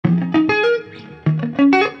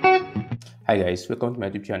Hi guys, welcome to my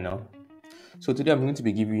YouTube channel. So today I'm going to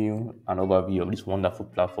be giving you an overview of this wonderful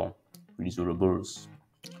platform, which is Uroboros.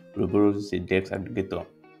 Uroboros is a DEX aggregator,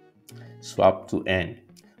 swap to earn.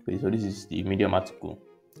 Okay, so this is the Medium article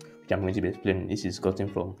which I'm going to be explaining. This is gotten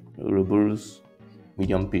from Uroboros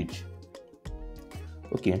Medium page.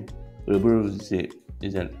 Okay, Uroboros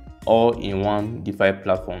is an all-in-one DeFi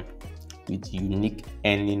platform with unique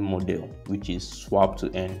earning model, which is swap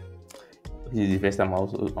to earn. This is the first time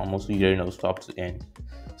I'm also hearing of swap to earn.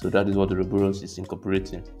 So that is what Uroboros is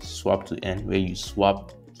incorporating. Swap to earn, where you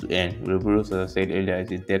swap to earn. Uroboros, as I said earlier,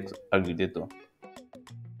 is a DEX aggregator.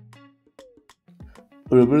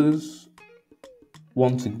 Uroboros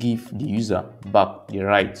want to give the user back the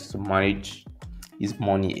right to manage his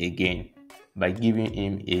money again by giving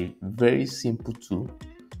him a very simple tool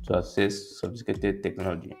to access sophisticated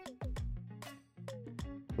technology.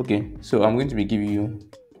 Okay, so I'm going to be giving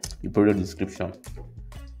you the product description.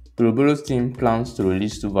 Uroboros team plans to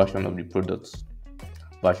release two versions of the product,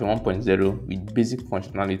 version 1.0 with basic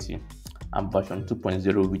functionality and version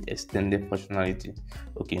 2.0 with extended functionality.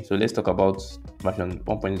 Okay, so let's talk about version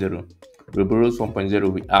 1.0. Uroboros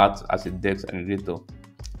 1.0 will act as a DEX aggregator.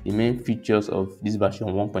 The main features of this version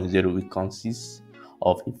 1.0 will consist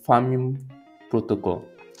of a farming protocol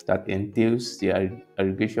that entails the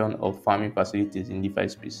aggregation of farming facilities in DeFi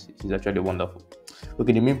space. It is actually wonderful.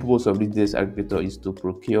 Okay, the main purpose of this DEX aggregator is to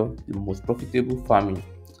procure the most profitable farming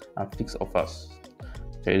and fixed offers.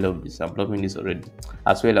 I love this. I'm loving this already.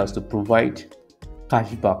 As well as to provide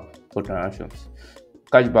cashback for transactions.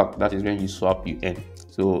 Cashback, that is when you swap, you earn.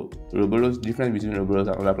 So Uroboros, difference between Uroboros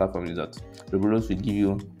and other platforms is that Uroboros will give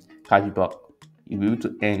you cashback. You'll be able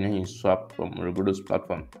to earn when you swap from Uroboros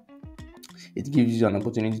platform. It gives you an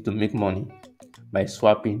opportunity to make money by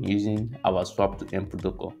swapping using our swap to earn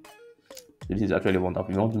protocol. So this is actually wonderful.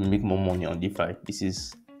 If you want to make more money on DeFi, this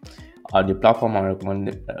is the platform I'm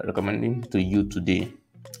recommending to you today,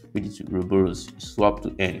 which is Uroboros. Swap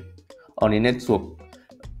to earn. On a network,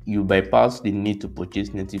 you bypass the need to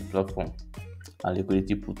purchase native platform and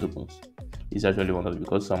liquidity pool tokens. It's actually wonderful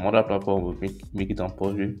because some other platform will make it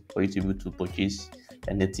compulsory for you to be able to purchase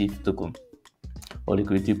a native token or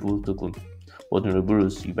liquidity pool token. But in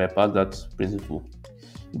Uroboros, you bypass that principle.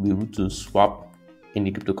 You'll be able to swap in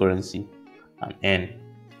the cryptocurrency and earn.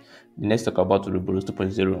 Let's talk about Uroboros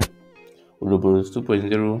 2.0. Uroboros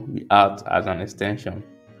 2.0 will act as an extension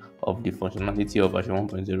of the functionality of version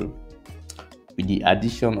 1.0 with the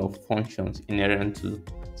addition of functions inherent to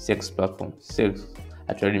SEX platform. SEX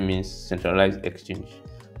actually means centralized exchange.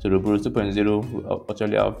 So Uroboros 2.0 will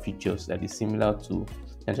actually have features that is similar to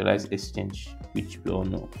centralized exchange, which we all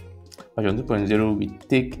know. Version 2.0 will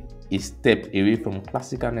take a step away from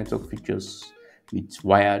classical network features with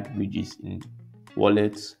wired bridges in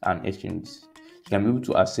wallets and exchanges. You can be able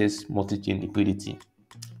to access multi-chain liquidity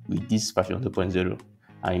with this version 2.0,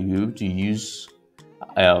 and you'll be able to use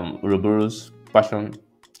Uroboros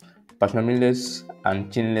passionless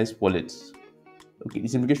and chainless wallets. Okay, the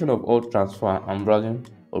simplification of all transfer and browsing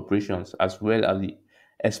operations, as well as the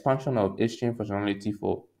expansion of exchange functionality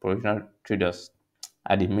for professional traders,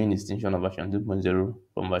 are the main distinction of version 2.0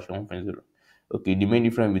 from version 1.0. Okay, the main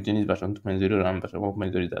difference between this version 2.0 and version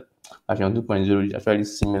 1.0 is that version 2.0 is actually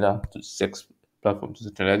similar to SEX platform, to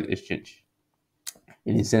centralized exchange,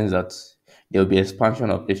 in the sense that there will be expansion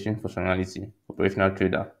of exchange functionality for professional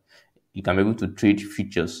trader. You can be able to trade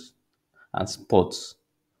futures and spots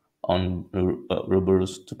on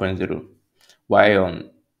Uroboros 2.0, while on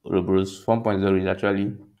Uroboros 1.0 is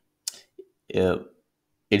actually uh,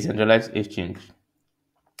 a decentralized exchange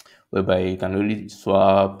whereby you can only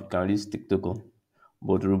swap, you can only stick token.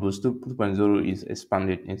 But Uroboros 2.0 is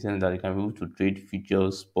expanded in the sense that you can be able to trade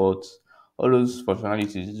futures, spots, all those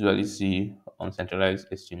functionalities you usually see on centralized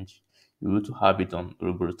exchange. You're able to have it on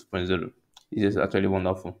Uroboros 2.0. This is actually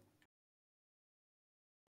wonderful.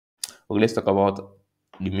 Okay, let's talk about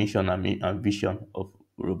the mission and vision of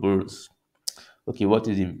Uroboros. Okay, what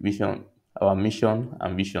is the vision? Our mission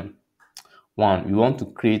and vision. One, we want to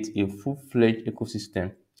create a full-fledged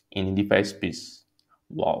ecosystem in the DeFi space.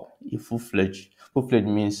 Wow, a full-fledged. Full-fledged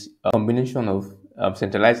means a combination of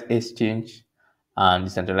centralized exchange and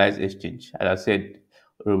decentralized exchange. As I said,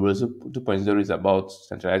 Uroboros 2.0 is about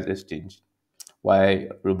centralized exchange, while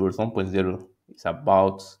Uroboros 1.0 is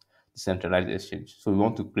about decentralized exchange. So we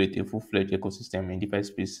want to create a full-fledged ecosystem in DeFi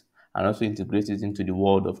space and also integrate it into the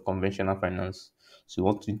world of conventional finance. So we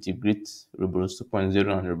want to integrate Uroboros 2.0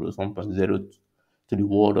 and Uroboros 1.0 to the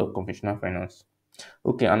world of conventional finance.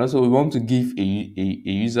 Okay, and also we want to give a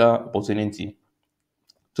user opportunity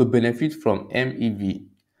to benefit from MEV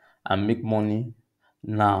and make money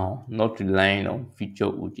now, not relying on feature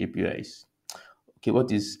with APIs. Okay,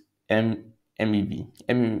 what is MEV?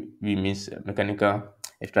 MEV means mechanical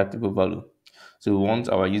extractable value. So we want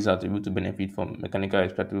our user to be able to benefit from mechanical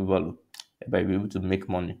extractable value by being able to make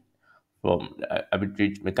money from the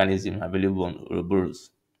arbitrage mechanism available on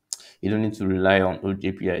Ouroboros. You don't need to rely on old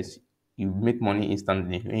APIs. You make money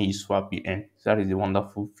instantly when you swap you earn. So that is the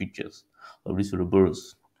wonderful features of this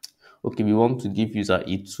Ouroboros. Okay, we want to give user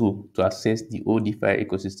a tool to access the whole DeFi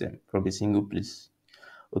ecosystem from a single place.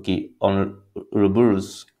 Okay, on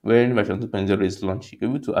Ouroboros, when version 2.0 is launched, you're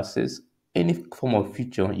able to access any form of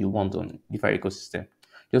feature you want on DeFi ecosystem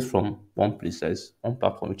just from one place, that is one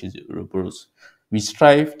platform, which is Ouroboros. We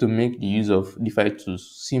strive to make the use of DeFi tools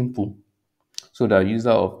simple so that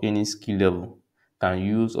user of any skill level can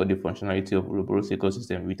use all the functionality of Ouroboros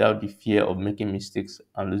ecosystem without the fear of making mistakes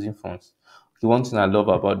and losing funds. The one thing I love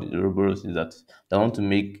about the Ouroboros is that they want to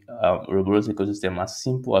make Ouroboros ecosystem as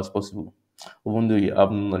simple as possible, even though you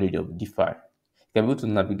have no knowledge of DeFi. You can be able to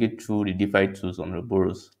navigate through the DeFi tools on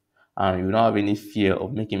Ouroboros, and you don't have any fear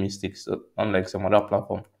of making mistakes. So, unlike some other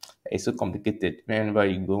platform, it's so complicated. Whenever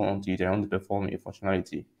you go onto it and want to perform a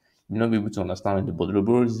functionality, you not be able to understand it. But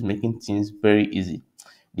Ouroboros is making things very easy.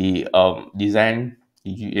 The design,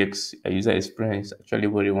 the UX, user experience is actually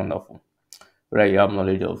very wonderful. Whether you have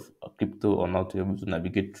knowledge of crypto or not, you're able to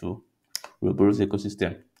navigate through Ouroboros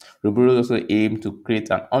ecosystem. Ouroboros also aim to create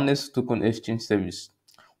an honest token exchange service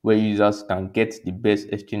where users can get the best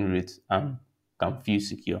exchange rate and can feel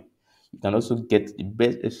secure. You can also get the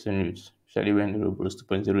best exchange rate, especially when Ouroboros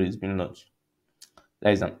 2.0 is being launched.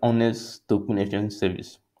 That is an honest token exchange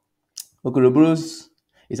service. Okay, Ouroboros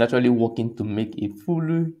is actually working to make a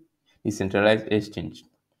fully decentralized exchange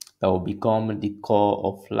that will become the core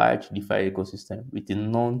of large DeFi ecosystem with a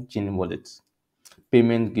non-chain wallet,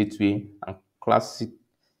 payment gateway, and classic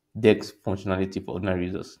DEX functionality for ordinary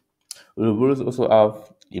users. Ouroboros also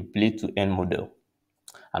have a play to earn model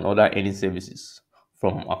and other earning services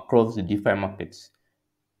from across the DeFi markets,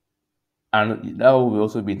 and that will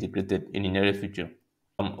also be integrated in the nearest future.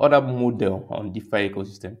 Other model on DeFi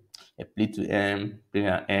ecosystem, a play to earn, play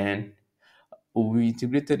and earn, will be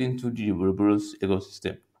integrated into the Ouroboros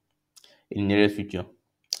ecosystem in the nearest future.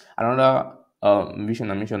 Another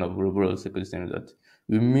vision and mission of Uroboros ecosystem is that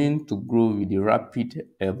we mean to grow with the rapid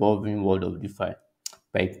evolving world of DeFi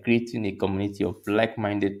by creating a community of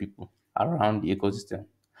like-minded people around the ecosystem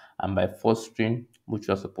and by fostering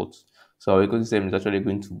mutual support. So our ecosystem is actually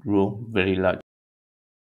going to grow very large.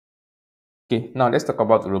 Okay, now let's talk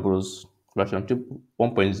about Uroboros version 2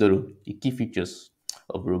 1.0, the key features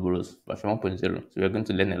of Uroboros version 1.0. So we are going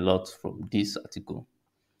to learn a lot from this article.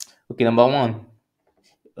 Okay, number one,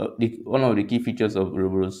 one of the key features of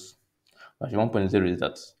Ouroboros version 1.0 is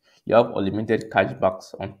that you have unlimited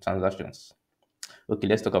cashbacks on transactions. Okay,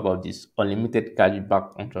 let's talk about this. Unlimited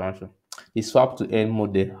cashback on transaction. The swap to earn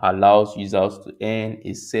model allows users to earn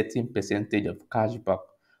a certain percentage of cashback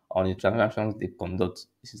on the transactions they conduct.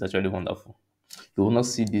 This is actually wonderful. You will not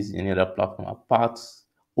see this in any other platform apart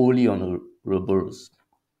only on Ouroboros.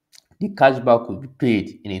 The cashback will be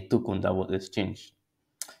paid in a token that was exchanged.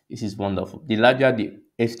 This is wonderful. The larger the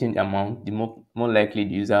exchange amount, the more likely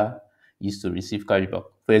the user is to receive cashback.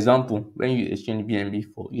 For example, when you exchange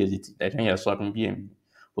BNB for USDT, like when you are swapping BNB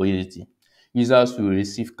for USDT, users will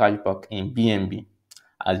receive cashback in BNB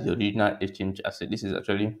as the original exchange asset. This is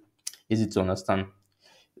actually easy to understand.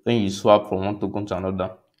 When you swap from one token to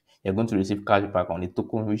another, you're going to receive cashback on the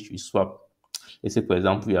token which you swap. Let's say, for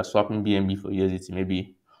example, you are swapping BNB for USDT,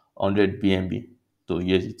 maybe 100 BNB to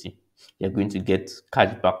USDT. You're going to get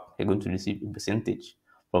cashback. You're going to receive a percentage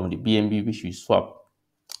from the BNB which you swap.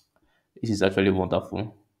 This is actually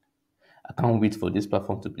wonderful. I can't wait for this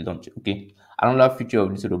platform to be launched. Okay. Another feature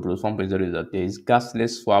of this Ouroboros 1.0 is that there is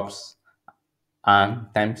gasless swaps and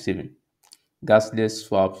time saving. Gasless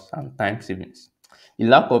swaps and time savings. The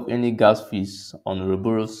lack of any gas fees on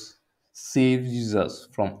Ouroboros saves users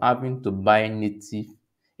from having to buy native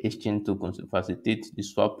exchange tokens to facilitate the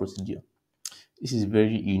swap procedure. This is a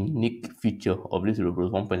very unique feature of this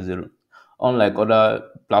Ouroboros 1.0. Unlike other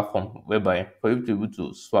platforms whereby for you to be able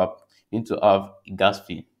to swap, you need to have a gas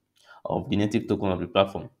fee of the native token of the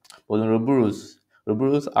platform. But in Ouroboros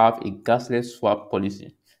have a gasless swap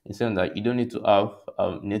policy in saying that you don't need to have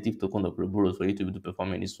a native token of Ouroboros for you to be able to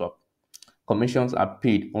perform any swap. Commissions are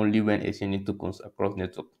paid only when exchanging tokens across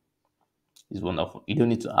network. It's wonderful. You don't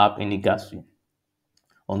need to have any gas fee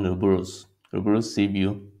on Ouroboros. Ouroboros save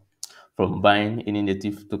you from buying any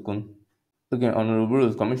native token. Okay, on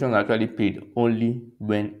Ouroboros, commissions are actually paid only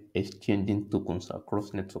when exchanging tokens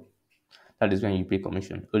across network. That is when you pay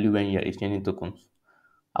commission. Only when you are exchanging tokens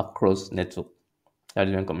across network. That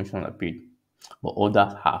is when commissions are paid. But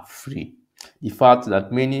others are free. The fact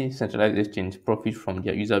that many centralized exchanges profit from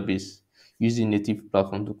their user base using native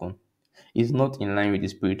platform token is not in line with the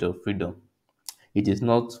spirit of freedom. It is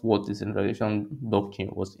not what the centralization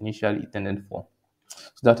blockchain was initially intended for.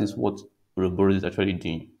 So that is what Uroboros is actually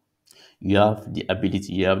doing. You have the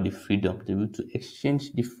ability, you have the freedom to be able to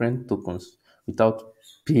exchange different tokens without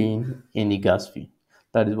paying any gas fee.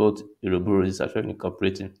 That is what Uroboros is actually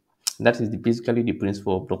incorporating. That is basically the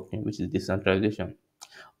principle of blockchain, which is decentralization.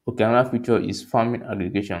 Okay, another feature is farming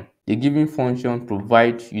aggregation. The giving function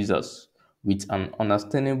provides users with an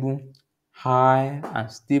understandable, high,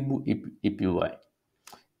 and stable APY.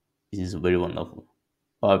 This is very wonderful.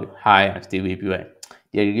 Of high and stable APY.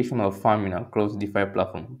 The aggregation of farming across DeFi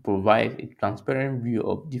platform provides a transparent view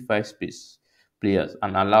of DeFi space players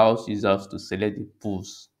and allows users to select the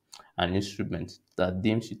pools and instruments that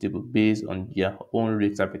deem suitable based on their own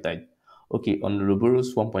risk appetite. Okay, on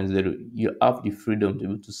Roboros 1.0, you have the freedom to be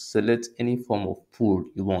able to select any form of pool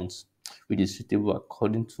you want, which is suitable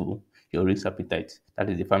according to your risk appetite. That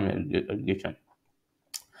is the farming aggregation.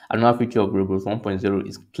 Another feature of Robots 1.0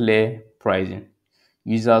 is clear pricing.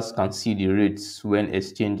 Users can see the rates when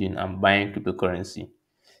exchanging and buying cryptocurrency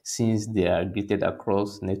since they are aggregated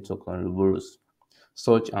across network on Roboros.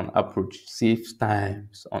 Such an approach saves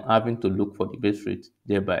times on having to look for the best rate,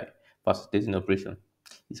 thereby facilitating operation.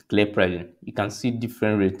 It's clear pricing. You can see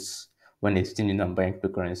different rates when exchanging and buying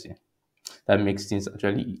cryptocurrency. That makes things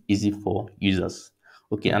actually easy for users.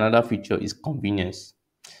 Okay, another feature is convenience.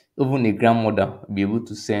 Even a grandmother will be able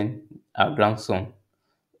to send her grandson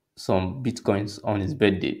some bitcoins on his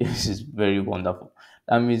birthday. This is very wonderful.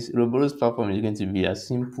 That means Roboros platform is going to be as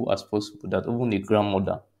simple as possible that even a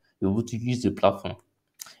grandmother will be able to use the platform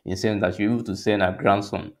in the sense that you're able to send her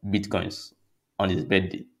grandson bitcoins on his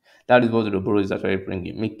birthday. That is what Roboros is actually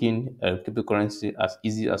bringing, making cryptocurrency as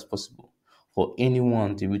easy as possible for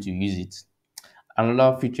anyone to be able to use it.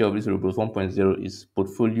 Another feature of this Roboros 1.0 is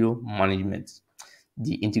portfolio management.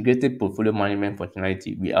 The integrated portfolio management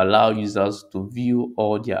functionality will allow users to view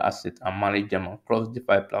all their assets and manage them across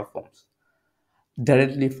DeFi platforms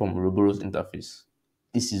directly from Roboros interface.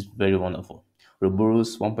 This is very wonderful.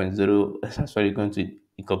 Roboros 1.0 is actually going to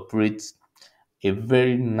incorporate a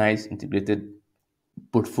very nice integrated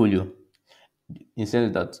portfolio in the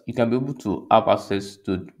sense that you can be able to have access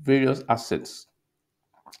to various assets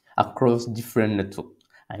across different networks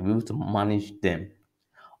and be able to manage them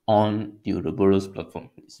on the Uroboros platform.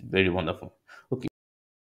 It's very wonderful. Okay,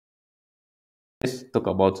 let's talk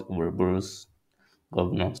about Uroboros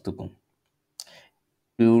governance token.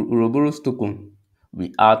 The Uroboros token will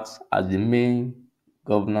act as the main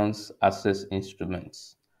governance access instrument,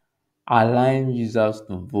 allowing users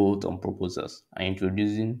to vote on proposals and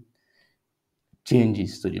introducing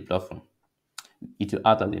changes to the platform. It will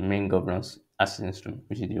act as the main governance access instrument,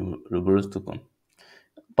 which is the Uroboros token.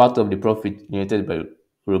 Part of the profit generated by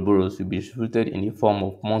Uroboros will be distributed in the form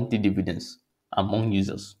of monthly dividends among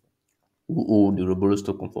users who hold the Uroboros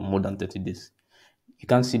token for more than 30 days. You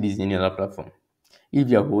can't see this in any other platform. If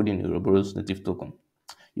you are holding a Uroboros native token,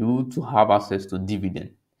 you will to have access to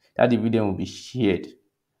dividend. That dividend will be shared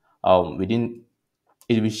within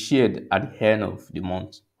it will be shared at the end of the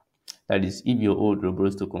month. That is, if you hold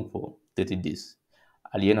Uroboros token for 30 days,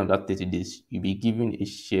 at the end of that 30 days, you'll be given a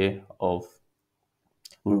share of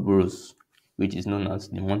Uroboros, which is known as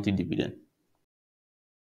the monthly dividend.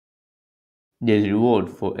 There's reward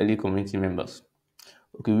for early community members.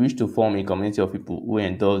 Okay, we wish to form a community of people who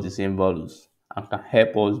endorse the same values and can help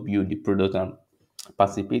us build the product and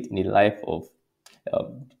participate in the life of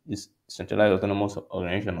this centralized autonomous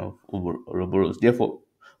organization of Ouroboros. Therefore,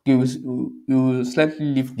 we will slightly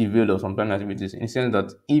lift the veil of some planned activities in the sense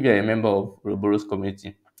that if you are a member of Ouroboros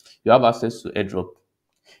community, you have access to airdrop.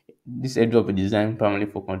 This airdrop is designed primarily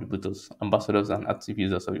for contributors, ambassadors, and active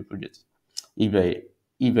users of the project. If you're a,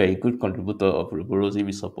 if you're a good contributor of Ouroboros, if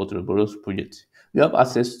you support Ouroboros project, you have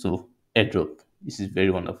access to airdrop. This is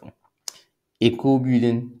very wonderful. A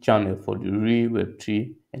co-building channel for the real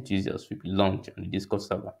Web3 enthusiasts will be launched on the Discord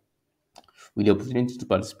server with the opportunity to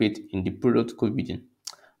participate in the product co-building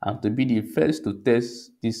and to be the first to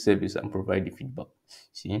test this service and provide the feedback.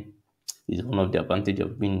 See, is one of the advantages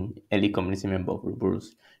of being early community member of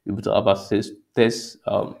Ouroboros. You're able to have access, test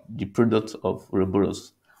the products of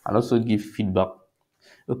Ouroboros and also give feedback.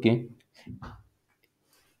 Okay,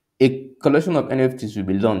 a collection of NFTs will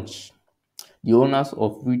be launched, the owners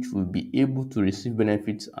of which will be able to receive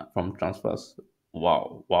benefits from transfers.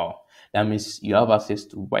 Wow, wow. That means you have access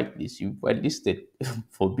to whitelist. You whitelisted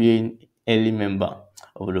for being early member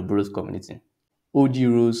of the Bros community. OG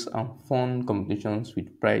rules and fun competitions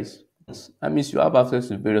with prize. That means you have access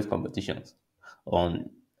to various competitions on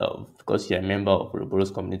because you're a member of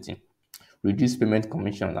Uroboros community. Reduce payment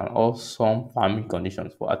commission and all some farming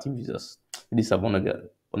conditions for active users. These are one of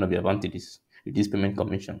the advantages. Reduce payment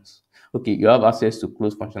commissions. Okay, you have access to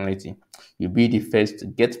closed functionality. You'll be the first to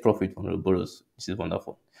get profit from Uroboros. This is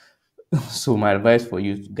wonderful. So my advice for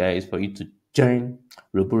you guys for you to join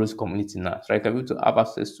Uroboros community now, so I can be able to have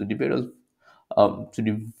access to the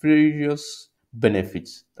various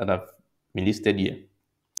benefits that have been listed here.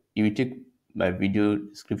 If you check my video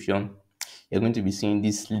description, you're going to be seeing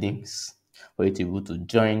these links for you to be able to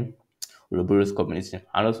join Uroboros community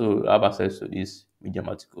and also have access to this Medium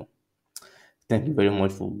article. Thank you very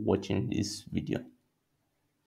much for watching this video.